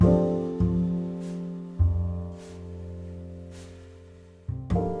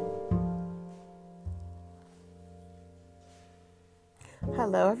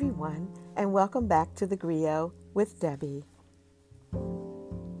Hello, everyone, and welcome back to The Griot with Debbie.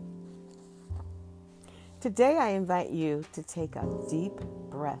 Today, I invite you to take a deep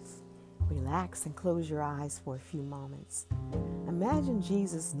breath, relax, and close your eyes for a few moments. Imagine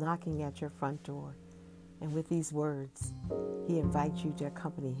Jesus knocking at your front door, and with these words, he invites you to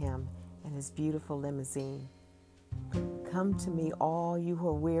accompany him in his beautiful limousine. Come to me, all you who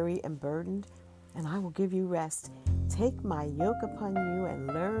are weary and burdened, and I will give you rest. Take my yoke upon you and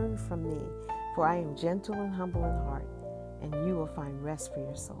learn from me, for I am gentle and humble in heart, and you will find rest for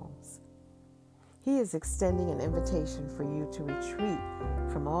your souls. He is extending an invitation for you to retreat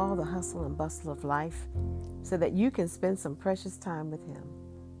from all the hustle and bustle of life so that you can spend some precious time with him.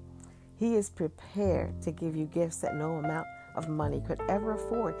 He is prepared to give you gifts that no amount of money could ever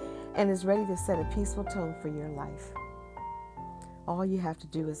afford and is ready to set a peaceful tone for your life. All you have to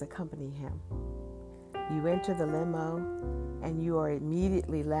do is accompany him. You enter the limo and you are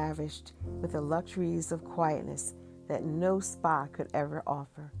immediately lavished with the luxuries of quietness that no spa could ever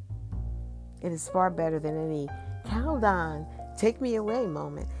offer. It is far better than any "count on, take me away"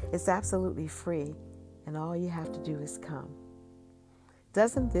 moment. It's absolutely free, and all you have to do is come.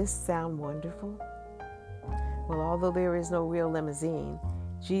 Doesn't this sound wonderful? Well, although there is no real limousine,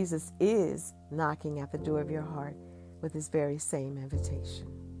 Jesus is knocking at the door of your heart with his very same invitation.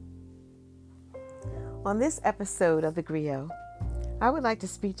 On this episode of The Griot, I would like to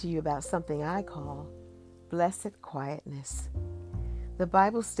speak to you about something I call blessed quietness. The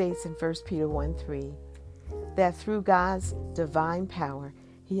Bible states in 1 Peter 1:3 that through God's divine power,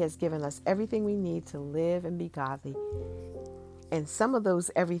 he has given us everything we need to live and be godly. And some of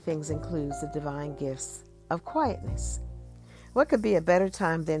those everythings includes the divine gifts of quietness. What could be a better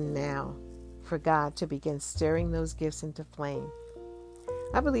time than now for God to begin stirring those gifts into flame?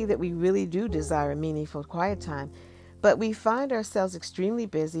 I believe that we really do desire a meaningful quiet time, but we find ourselves extremely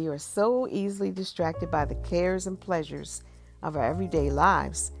busy or so easily distracted by the cares and pleasures of our everyday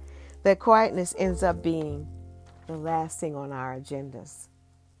lives that quietness ends up being the last thing on our agendas.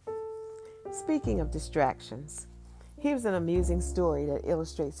 Speaking of distractions, here's an amusing story that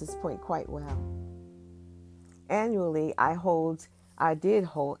illustrates this point quite well. Annually, I did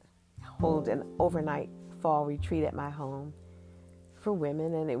hold an overnight fall retreat at my home for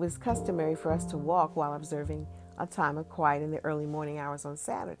women, and it was customary for us to walk while observing a time of quiet in the early morning hours on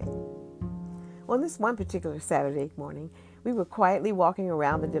Saturday. On this one particular Saturday morning, we were quietly walking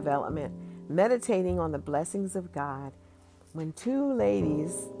around the development, meditating on the blessings of God, when two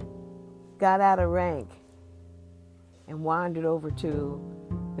ladies got out of rank and wandered over to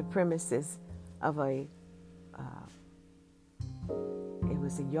the premises of it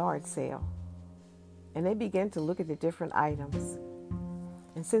was a yard sale. And they began to look at the different items.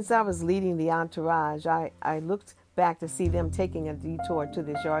 And since I was leading the entourage, I looked back to see them taking a detour to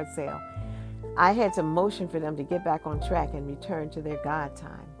this yard sale. I had to motion for them to get back on track and return to their God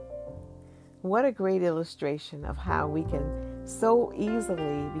time. What a great illustration of how we can so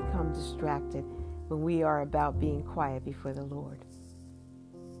easily become distracted when we are about being quiet before the Lord.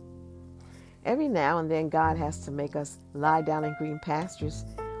 Every now and then, God has to make us lie down in green pastures,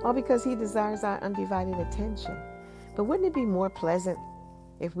 all because he desires our undivided attention. But wouldn't it be more pleasant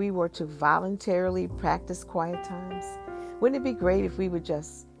if we were to voluntarily practice quiet times? Wouldn't it be great if we would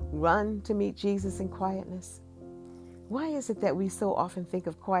just run to meet Jesus in quietness? Why is it that we so often think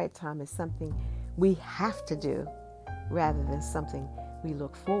of quiet time as something we have to do rather than something we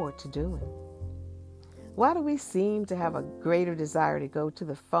look forward to doing? Why do we seem to have a greater desire to go to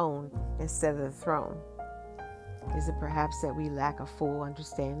the phone instead of the throne? Is it perhaps that we lack a full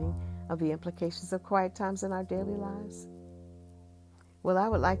understanding of the implications of quiet times in our daily lives? Well, I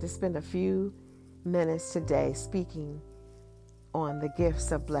would like to spend a few minutes today speaking on the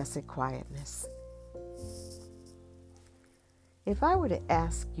gifts of blessed quietness. If I were to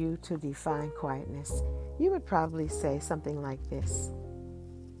ask you to define quietness, you would probably say something like this.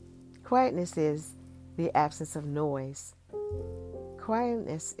 Quietness is the absence of noise.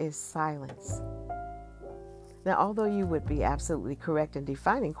 Quietness is silence. Now, although you would be absolutely correct in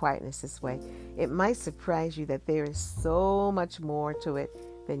defining quietness this way, it might surprise you that there is so much more to it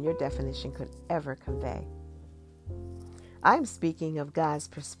than your definition could ever convey. I'm speaking of God's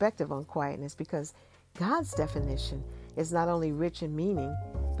perspective on quietness because God's definition is not only rich in meaning,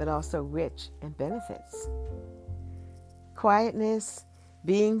 but also rich in benefits. Quietness,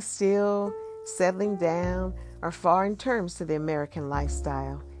 being still, settling down are foreign terms to the American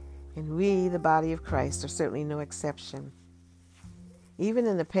lifestyle, and we, the body of Christ, are certainly no exception. Even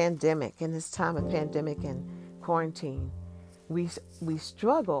in the pandemic, in this time of pandemic and quarantine, we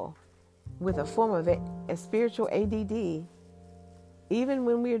struggle with a form of a spiritual ADD even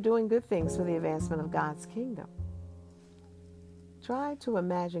when we are doing good things for the advancement of God's kingdom. Try to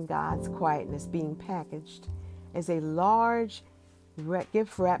imagine God's quietness being packaged as a large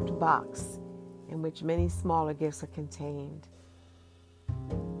gift-wrapped box in which many smaller gifts are contained.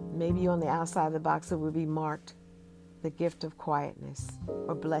 Maybe on the outside of the box it will be marked the gift of quietness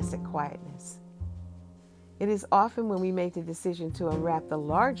or blessed quietness. It is often when we make the decision to unwrap the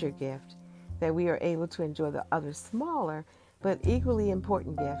larger gift that we are able to enjoy the other smaller but equally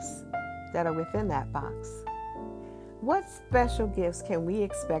important gifts that are within that box. What special gifts can we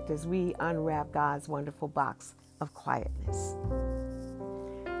expect as we unwrap God's wonderful box of quietness?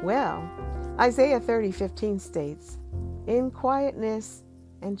 Well, Isaiah 30:15 states, "In quietness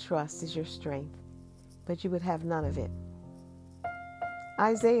and trust is your strength, but you would have none of it."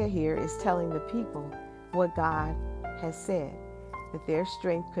 Isaiah here is telling the people what God has said, that their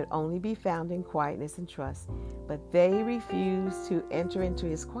strength could only be found in quietness and trust, but they refuse to enter into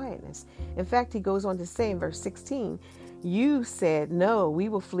his quietness. In fact, he goes on to say in verse 16, "You said, 'No, we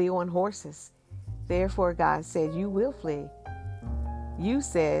will flee on horses.' Therefore God said, 'You will flee.' You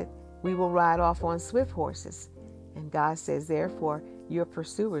said, 'We will ride off on swift horses.' And God says, 'Therefore your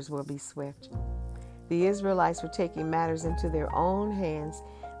pursuers will be swift.'" The Israelites were taking matters into their own hands,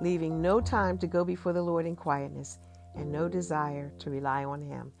 leaving no time to go before the Lord in quietness and no desire to rely on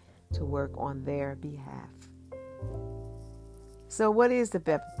him to work on their behalf. So what is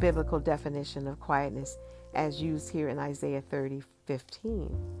the biblical definition of quietness as used here in Isaiah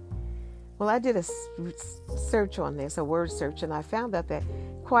 30:15? Well, I did a search on this, a word search, and I found out that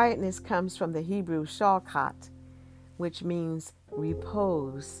quietness comes from the Hebrew shalkat, which means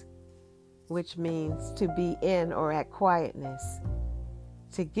repose, which means to be in or at quietness,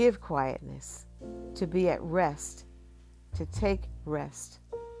 to give quietness, to be at rest, to take rest,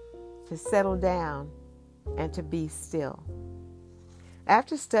 to settle down, and to be still.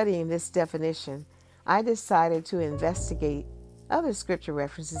 After studying this definition, I decided to investigate other scripture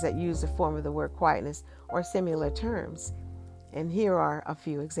references that use the form of the word quietness or similar terms. And here are a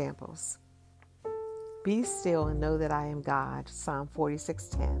few examples. "Be still and know that I am God," Psalm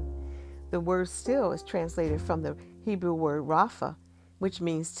 46:10. The word still is translated from the Hebrew word rapha, which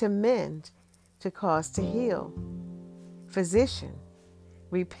means to mend, to cause to heal, physician,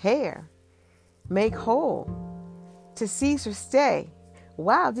 repair, make whole, to cease or stay.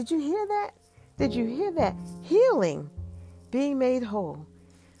 Wow, did you hear that? Did you hear that? Healing, being made whole.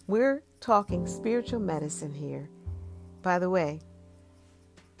 We're talking spiritual medicine here. By the way,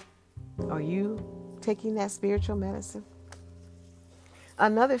 are you taking that spiritual medicine?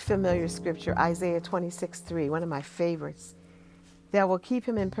 Another familiar scripture, Isaiah 26:3, one of my favorites. "That will keep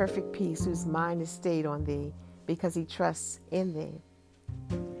him in perfect peace, whose mind is stayed on thee, because he trusts in thee."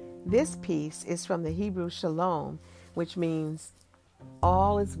 This peace is from the Hebrew shalom, which means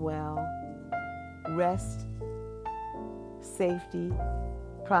all is well, rest, safety,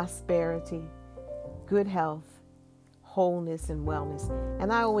 prosperity, good health, wholeness, and wellness.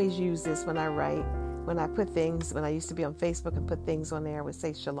 And I always use this when I write, when I used to be on Facebook and put things on there, I would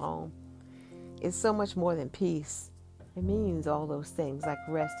say shalom. It's so much more than peace. It means all those things like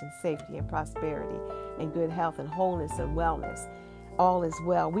rest and safety and prosperity and good health and wholeness and wellness. All is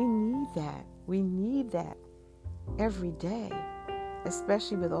well. We need that. We need that every day,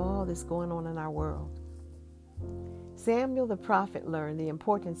 especially with all this going on in our world. Samuel the prophet learned the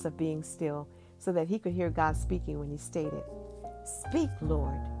importance of being still so that he could hear God speaking when he stated, "Speak,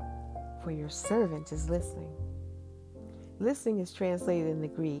 Lord, for your servant is listening." Listening is translated in the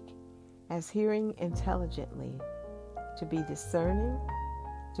Greek as hearing intelligently, to be discerning,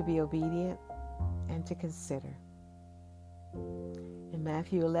 to be obedient, and to consider. In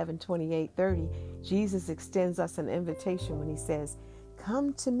Matthew 11:28-30, Jesus extends us an invitation when he says,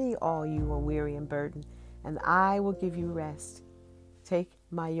 "Come to me, all you who are weary and burdened, and I will give you rest. Take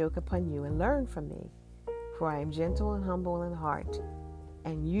my yoke upon you and learn from me, for I am gentle and humble in heart,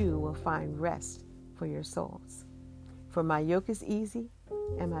 and you will find rest for your souls. For my yoke is easy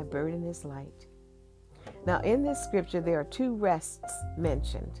and my burden is light." Now, in this scripture, there are two rests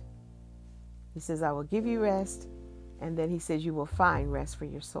mentioned. He says, "I will give you rest," and then he says, "You will find rest for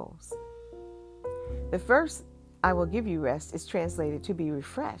your souls." The first, "I will give you rest," is translated to be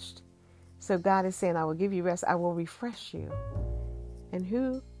refreshed. So God is saying, "I will give you rest. I will refresh you." And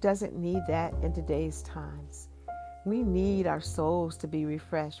who doesn't need that in today's times? We need our souls to be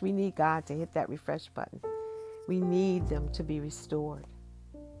refreshed. We need God to hit that refresh button. We need them to be restored.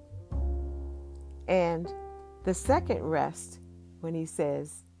 And the second rest, when he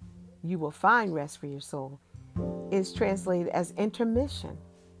says, "You will find rest for your soul," is translated as intermission.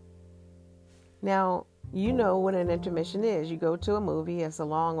 Now, You know what an intermission is. You go to a movie, as a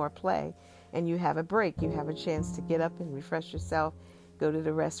long or play, and you have a break. You have a chance to get up and refresh yourself, go to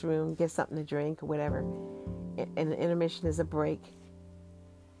the restroom, get something to drink or whatever. And an intermission is a break.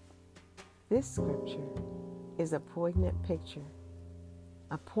 This scripture is a poignant picture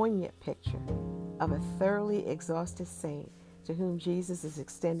of a thoroughly exhausted saint to whom Jesus is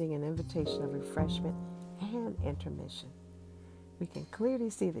extending an invitation of refreshment and intermission. We can clearly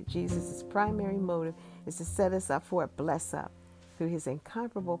see that Jesus' primary motive is to set us up for a bless up through his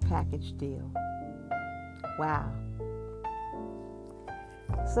incomparable package deal. Wow.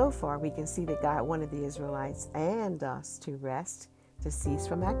 So far, we can see that God wanted the Israelites and us to rest, to cease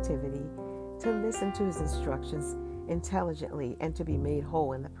from activity, to listen to his instructions intelligently, and to be made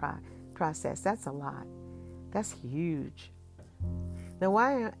whole in the process. That's a lot. That's huge. Now,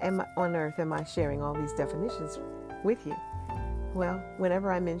 why on earth am I sharing all these definitions with you? Well,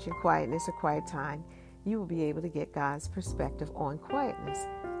 whenever I mention quietness or quiet time, you will be able to get God's perspective on quietness,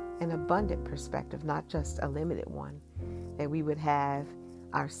 an abundant perspective, not just a limited one that we would have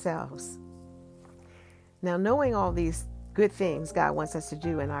ourselves. Now, knowing all these good things God wants us to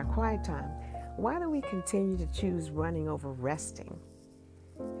do in our quiet time, why do we continue to choose running over resting?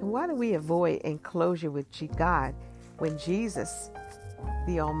 And why do we avoid enclosure with God when Jesus,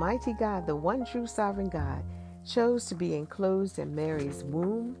 the Almighty God, the one true sovereign God, chose to be enclosed in Mary's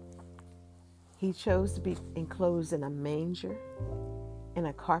womb? He chose to be enclosed in a manger, in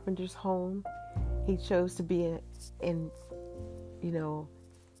a carpenter's home. He chose to be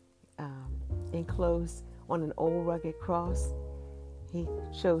enclosed on an old rugged cross. He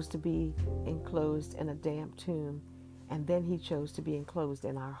chose to be enclosed in a damp tomb, and then he chose to be enclosed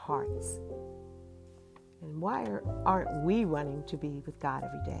in our hearts. And why aren't we running to be with God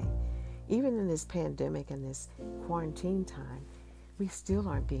every day? Even in this pandemic and this quarantine time, we still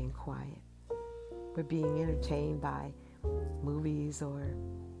aren't being quiet. We're being entertained by movies or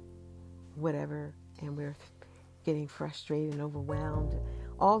whatever, and we're getting frustrated and overwhelmed.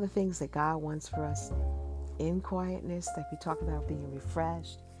 All the things that God wants for us in quietness, like we talk about being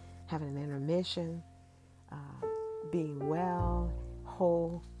refreshed, having an intermission, being well,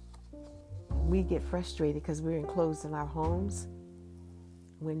 whole. We get frustrated because we're enclosed in our homes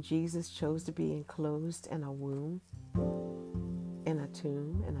when Jesus chose to be enclosed in a womb, in a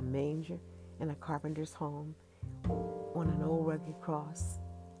tomb, in a manger, in a carpenter's home, on an old rugged cross,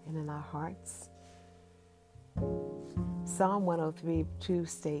 and in our hearts. Psalm 103:2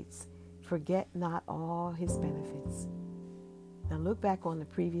 states, "Forget not all his benefits." Now look back on the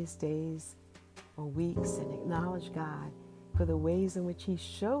previous days or weeks and acknowledge God for the ways in which he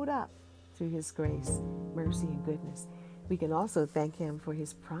showed up through his grace, mercy, and goodness. We can also thank him for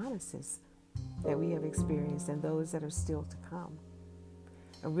his promises that we have experienced and those that are still to come.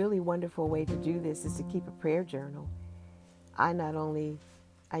 A really wonderful way to do this is to keep a prayer journal. I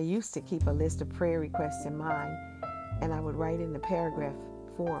used to keep a list of prayer requests in mind, and I would write in the paragraph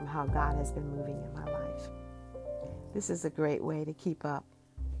form how God has been moving in my life. This is a great way to keep up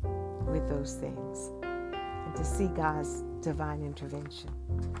with those things and to see God's divine intervention.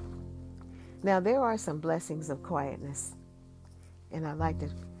 Now, there are some blessings of quietness, and I'd like to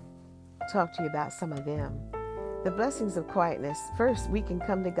talk to you about some of them. The blessings of quietness. First, we can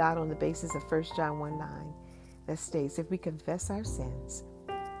come to God on the basis of 1 John 1:9 that states, if we confess our sins,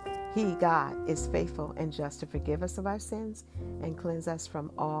 he, God, is faithful and just to forgive us of our sins and cleanse us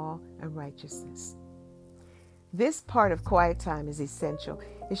from all unrighteousness. This part of quiet time is essential.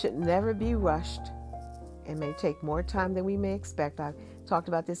 It should never be rushed. It may take more time than we may expect. I've talked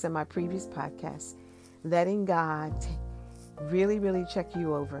about this in my previous podcasts. Letting God really, really check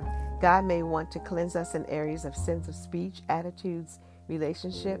you over. God may want to cleanse us in areas of sins of speech, attitudes,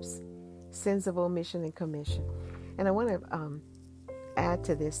 relationships, sins of omission and commission. And I want to add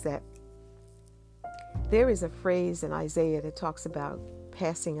to this that there is a phrase in Isaiah that talks about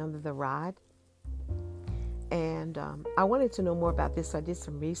passing under the rod. And I wanted to know more about this, so I did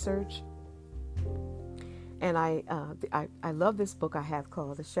some research. And I love this book I have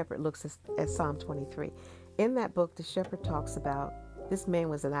called The Shepherd Looks at Psalm 23. In that book, the shepherd talks about, this man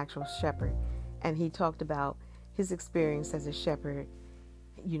was an actual shepherd, and he talked about his experience as a shepherd,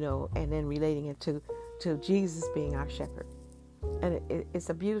 and then relating it to Jesus being our shepherd. And it's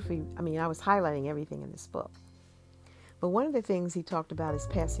a beautifully, I was highlighting everything in this book. But one of the things he talked about is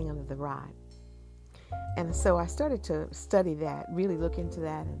passing under the rod. And so I started to study that, really look into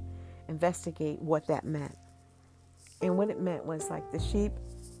that and investigate what that meant. And what it meant was like the sheep,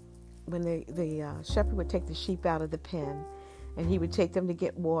 when the shepherd would take the sheep out of the pen, and he would take them to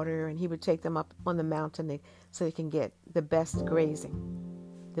get water, and he would take them up on the mountain so they can get the best grazing,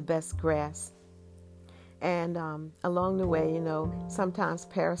 the best grass. And along the way, sometimes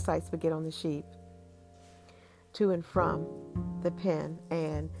parasites would get on the sheep to and from the pen.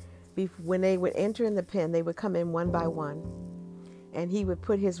 And when they would enter in the pen, they would come in one by one. And he would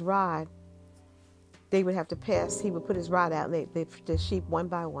put his rod, they would have to pass, he would put his rod out, and the sheep one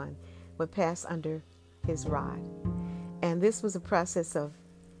by one would pass under his rod. And this was a process of,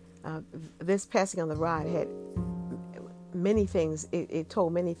 this passing on the rod had many things, it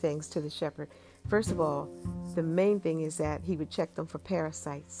told many things to the shepherd. First of all, the main thing is that he would check them for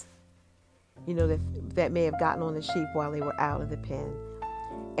parasites, that may have gotten on the sheep while they were out of the pen.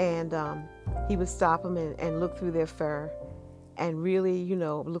 And he would stop them and look through their fur and really,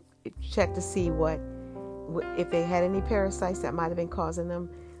 check to see if they had any parasites that might have been causing them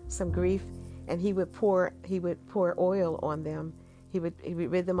some grief. And he would pour oil on them. He would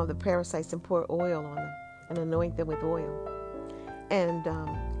rid them of the parasites and pour oil on them and anoint them with oil. And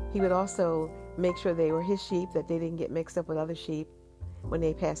he would also make sure they were his sheep, that they didn't get mixed up with other sheep when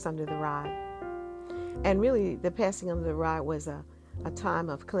they passed under the rod. And really, the passing under the rod was a time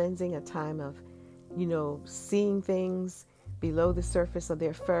of cleansing, a time of, seeing things below the surface of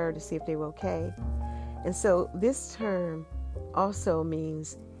their fur to see if they were okay. And so this term also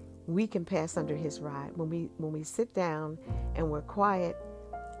means we can pass under his rod when we sit down and we're quiet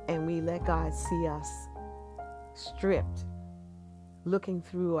and we let God see us stripped, looking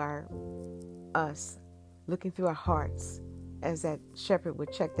through our hearts, as that shepherd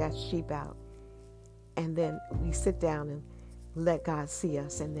would check that sheep out. And then we sit down and let God see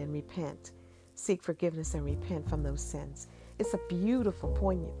us, and then repent, seek forgiveness and repent from those sins. It's a beautiful,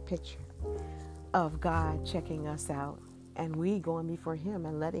 poignant picture of God checking us out, and we going before him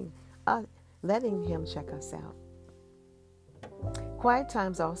and letting him check us out. Quiet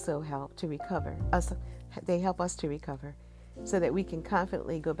times also help to recover us. They help us to recover so that we can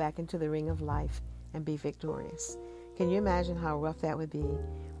confidently go back into the ring of life and be victorious. Can you imagine how rough that would be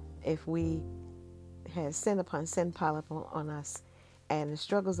if we had sin upon sin pile up on us, and the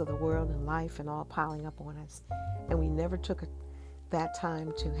struggles of the world and life and all piling up on us, and we never took that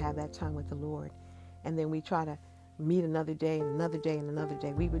time to have that time with the Lord, and then we try to meet another day and another day and another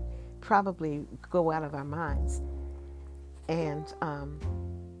day? We would probably go out of our minds. And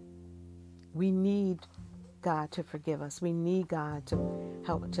we need God to forgive us. We need God to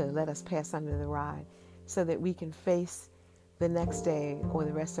help to let us pass under the rod so that we can face the next day or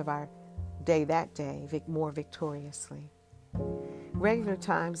the rest of our day that day more victoriously. Regular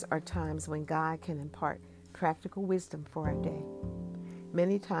times are times when God can impart practical wisdom for our day.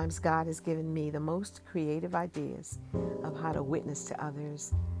 Many times God has given me the most creative ideas of how to witness to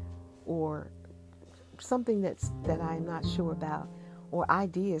others, or something that I'm not sure about, or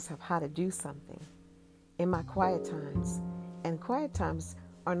ideas of how to do something in my quiet times. And quiet times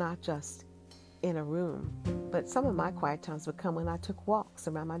are not just in a room, but some of my quiet times would come when I took walks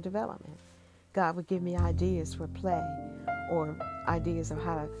around my development. God would give me ideas for play, or ideas of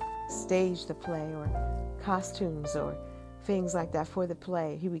how to stage the play, or costumes, or things like that for the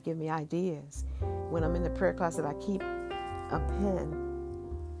play. He would give me ideas. When I'm in the prayer closet, I keep a pen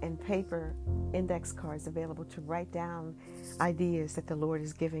and paper index cards available to write down ideas that the Lord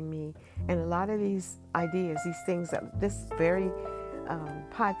is giving me. And a lot of these ideas, these things, that this very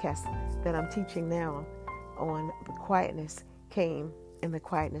podcast that I'm teaching now on quietness came in the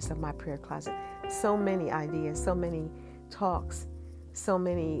quietness of my prayer closet. So many ideas, so many talks, so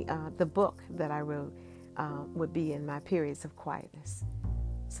many, the book that I wrote would be in my periods of quietness.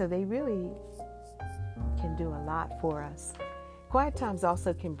 So they really can do a lot for us. Quiet times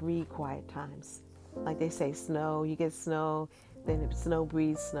also can breed quiet times. Like they say, snow, you get snow, then if snow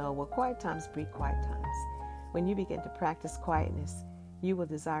breeds snow. Well, quiet times breed quiet times. When you begin to practice quietness, you will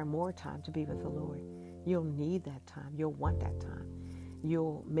desire more time to be with the Lord. You'll need that time. You'll want that time.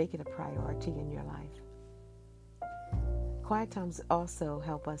 You'll make it a priority in your life. Quiet times also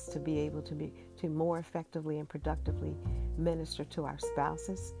help us to be able to more effectively and productively minister to our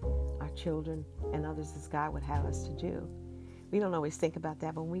spouses, our children, and others as God would have us to do. We don't always think about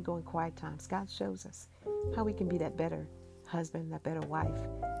that, but when we go in quiet times, God shows us how we can be that better husband, that better wife,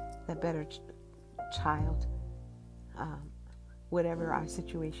 that better child, whatever our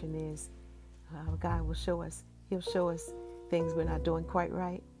situation is. God will show us. He'll show us things we're not doing quite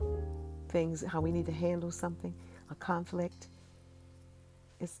right, things, how we need to handle something, a conflict.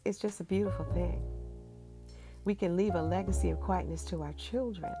 It's just a beautiful thing. We can leave a legacy of quietness to our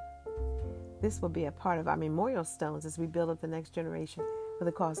children. This will be a part of our memorial stones as we build up the next generation for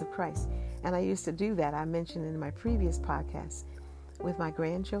the cause of Christ. And I used to do that. I mentioned in my previous podcast with my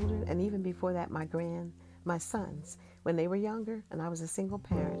grandchildren, and even before that, my sons. When they were younger and I was a single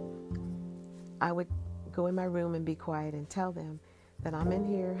parent, I would go in my room and be quiet and tell them that I'm in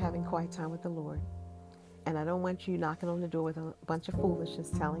here having quiet time with the Lord. And I don't want you knocking on the door with a bunch of foolishness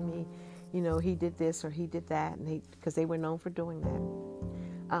telling me, he did this or he did that, and because they were known for doing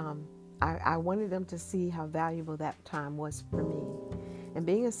that. I wanted them to see how valuable that time was for me. And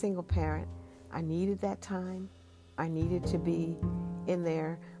being a single parent, I needed that time. I needed to be in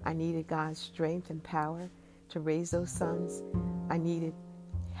there. I needed God's strength and power to raise those sons. I needed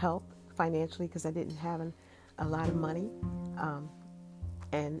help financially because I didn't have a lot of money.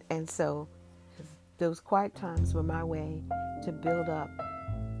 And so those quiet times were my way to build up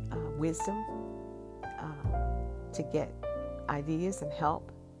wisdom, to get ideas and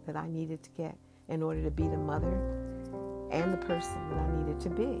help that I needed to get in order to be the mother and the person that I needed to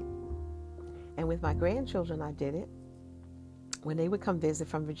be. And with my grandchildren, I did it. When they would come visit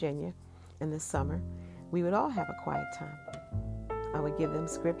from Virginia in the summer, we would all have a quiet time. I would give them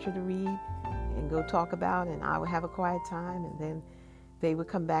scripture to read and go talk about, and I would have a quiet time, and then they would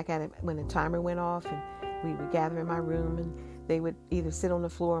come back at it when the timer went off, and we would gather in my room, and they would either sit on the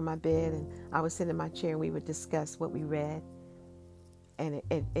floor or my bed, and I would sit in my chair, and we would discuss what we read. And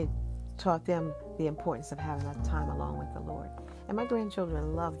it taught them the importance of having a time along with the Lord. And my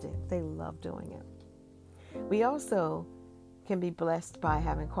grandchildren loved it. They loved doing it. We also can be blessed by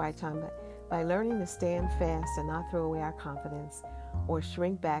having quiet time, but by learning to stand fast and not throw away our confidence or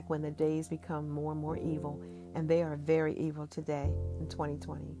shrink back when the days become more and more evil. And they are very evil today in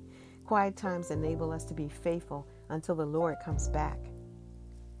 2020. Quiet times enable us to be faithful until the Lord comes back.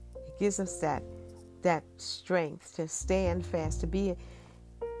 It gives us that strength to stand fast, to be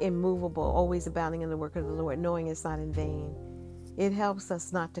immovable, always abounding in the work of the Lord, knowing it's not in vain. It helps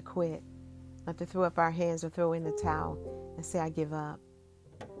us not to quit, not to throw up our hands or throw in the towel and say, I give up.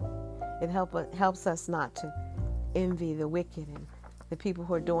 It helps us not to envy the wicked and the people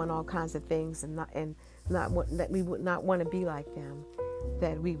who are doing all kinds of things that we would not want to be like them,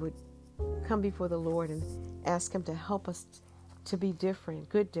 that we would come before the Lord and ask Him to help us to be different,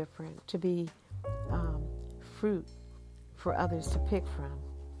 good different, to be fruit for others to pick from.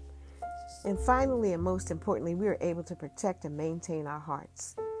 And finally, and most importantly, we are able to protect and maintain our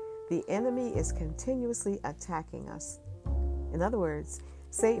hearts. The enemy is continuously attacking us. In other words,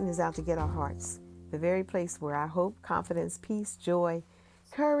 Satan is out to get our hearts, the very place where our hope, confidence, peace, joy,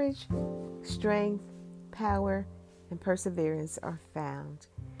 courage, strength, power, and perseverance are found.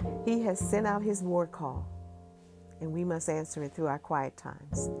 He has sent out his war call, and we must answer it through our quiet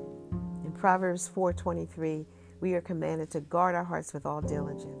times. In Proverbs 4:23, we are commanded to guard our hearts with all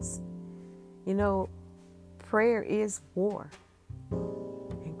diligence. Prayer is war,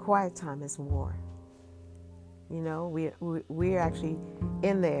 and quiet time is war. We're actually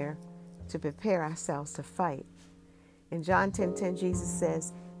in there to prepare ourselves to fight. In John 10:10, Jesus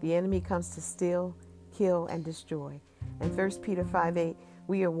says, the enemy comes to steal, kill, and destroy. In 1 Peter 5:8,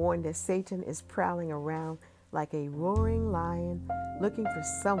 we are warned that Satan is prowling around like a roaring lion looking for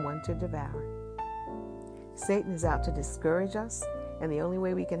someone to devour. Satan is out to discourage us, and the only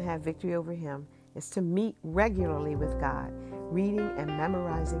way we can have victory over him is to meet regularly with God, reading and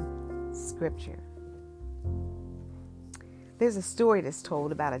memorizing Scripture. There's a story that's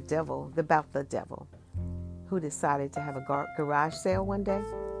told about the devil, who decided to have a garage sale one day.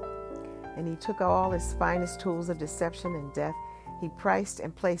 And he took all his finest tools of deception and death. He priced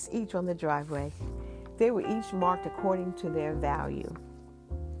and placed each on the driveway. They were each marked according to their value.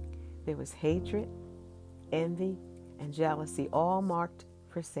 There was hatred, envy, and jealousy, all marked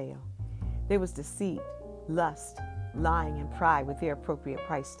for sale. There was deceit, lust, lying, and pride with their appropriate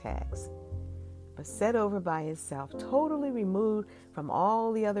price tags. But set over by itself, totally removed from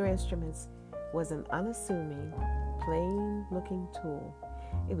all the other instruments, was an unassuming, plain-looking tool.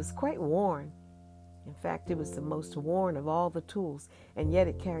 It was quite worn. In fact, it was the most worn of all the tools, and yet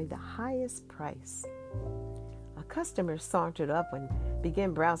it carried the highest price. A customer sauntered up and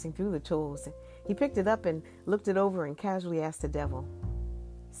began browsing through the tools. He picked it up and looked it over and casually asked the devil,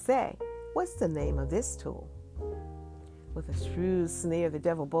 "Say, what's the name of this tool?" With a shrewd sneer, the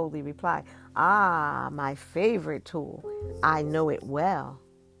devil boldly replied, "Ah, my favorite tool. I know it well.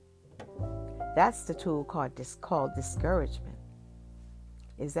 That's the tool called discouragement."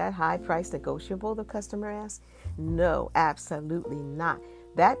 "Is that high price negotiable?" the customer asked. "No, absolutely not.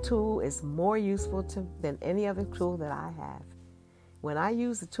 That tool is more useful than any other tool that I have. When I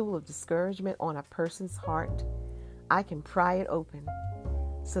use the tool of discouragement on a person's heart, I can pry it open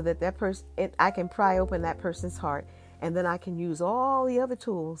so that I can pry open that person's heart, and then I can use all the other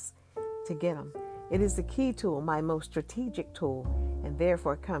tools to get them. It is the key tool, my most strategic tool, and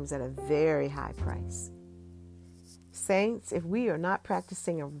therefore comes at a very high price." Saints, if we are not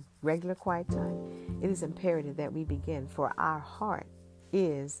practicing a regular quiet time, it is imperative that we begin, for our heart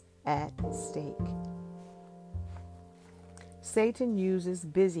is at stake. Satan uses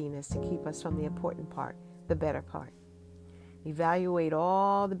busyness to keep us from the important part, the better part. Evaluate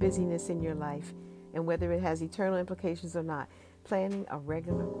all the busyness in your life and whether it has eternal implications or not. Planning a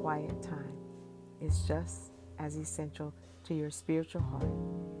regular quiet time is just as essential to your spiritual heart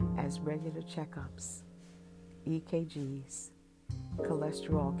as regular checkups, EKGs,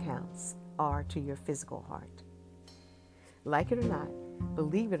 cholesterol counts are to your physical heart. Like it or not,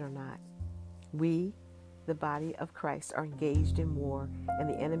 believe it or not, we, the body of Christ, are engaged in war, and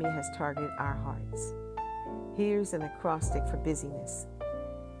the enemy has targeted our hearts. Here's an acrostic for busyness.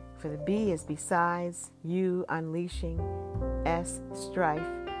 For the B is besides, U unleashing, S strife,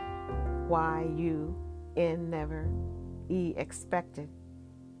 Y you, N never, E expected,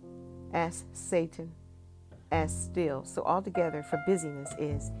 S Satan, S still. So altogether for busyness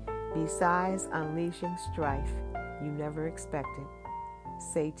is besides unleashing strife you never expected,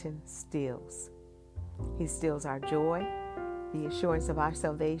 Satan steals. He steals our joy, the assurance of our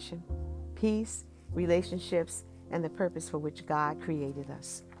salvation, peace, relationships, and the purpose for which God created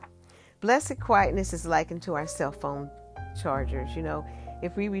us. Blessed quietness is likened to our cell phone chargers. You know,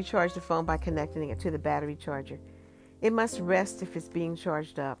 if we recharge the phone by connecting it to the battery charger, it must rest if it's being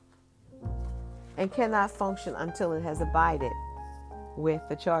charged up and cannot function until it has abided with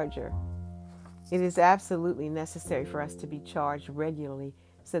the charger. It is absolutely necessary for us to be charged regularly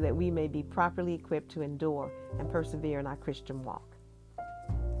so that we may be properly equipped to endure and persevere in our Christian walk.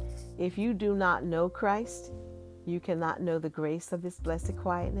 If you do not know Christ, you cannot know the grace of this blessed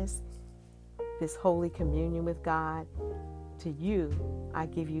quietness, this holy communion with God. To you, I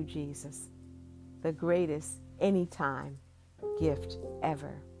give you Jesus, the greatest anytime gift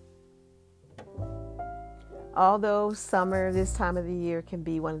ever. Although summer, this time of the year, can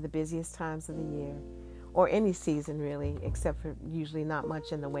be one of the busiest times of the year, or any season really, except for usually not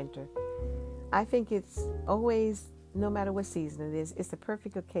much in the winter, I think it's always, no matter what season it is, it's the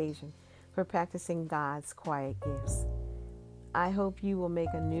perfect occasion for practicing God's quiet gifts. I hope you will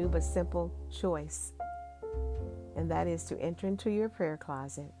make a new but simple choice, and that is to enter into your prayer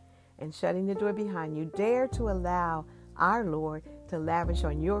closet and, shutting the door behind you, dare to allow our Lord to lavish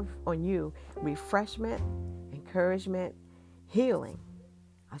on you refreshment, encouragement, healing,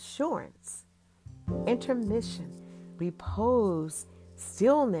 assurance, intermission, repose,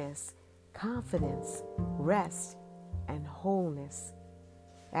 stillness, confidence, rest, and wholeness.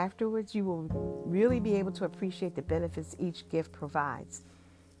 Afterwards, you will really be able to appreciate the benefits each gift provides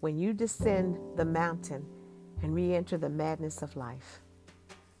when you descend the mountain and re-enter the madness of life.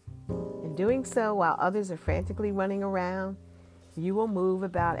 In doing so, while others are frantically running around, you will move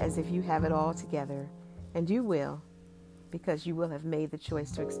about as if you have it all together, and you will, because you will have made the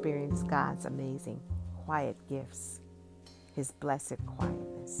choice to experience God's amazing quiet gifts, His blessed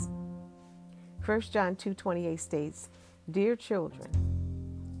quietness. 1 John 2:28 states, "Dear children,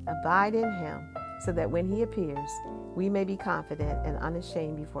 abide in Him, so that when He appears, we may be confident and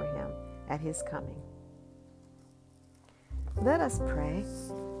unashamed before Him at His coming." Let us pray.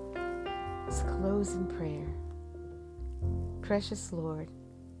 Let's close in prayer. Precious Lord,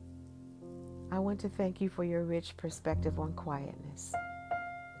 I want to thank you for your rich perspective on quietness.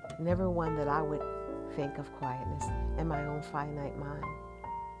 Never one that I would think of quietness in my own finite mind.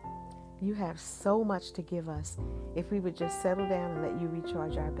 You have so much to give us if we would just settle down and let you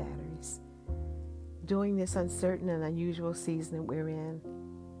recharge our batteries. During this uncertain and unusual season that we're in,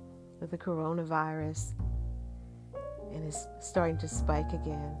 with the coronavirus, and it's starting to spike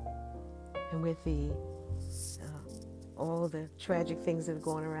again, and with the all the tragic things that are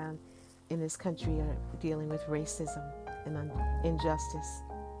going around in this country, dealing with racism and injustice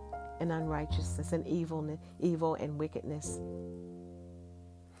and unrighteousness and evil and wickedness.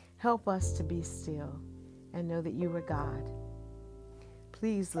 Help us to be still and know that you are God.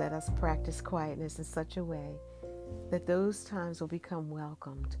 Please let us practice quietness in such a way that those times will become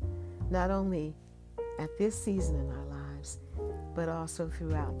welcomed, not only at this season in our lives, but also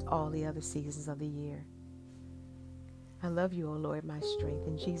throughout all the other seasons of the year. I love you, O Lord, my strength.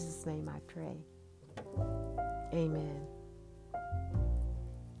 In Jesus' name I pray. Amen.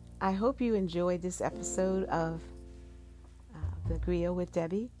 I hope you enjoyed this episode of The Griot with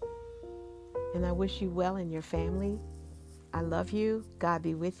Debbie. And I wish you well in your family. I love you. God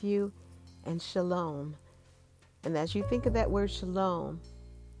be with you. And shalom. And as you think of that word shalom,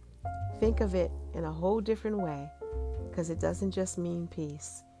 think of it in a whole different way, because it doesn't just mean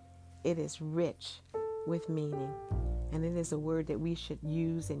peace. It is rich with meaning. And it is a word that we should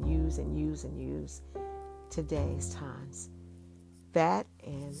use and use and use and use today's times. That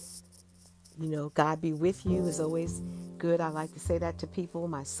and God be with you is always good. I like to say that to people,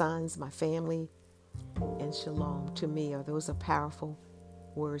 my sons, my family, and shalom to me. Those are powerful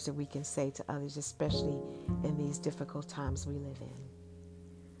words that we can say to others, especially in these difficult times we live in.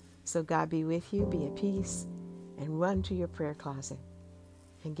 So God be with you, be at peace, and run to your prayer closet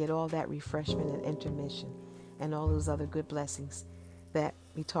and get all that refreshment and intermission and all those other good blessings that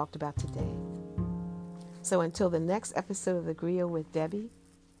we talked about today. So until the next episode of The Griot with Debbie,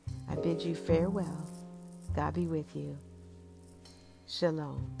 I bid you farewell. God be with you.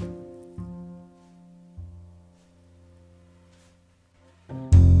 Shalom.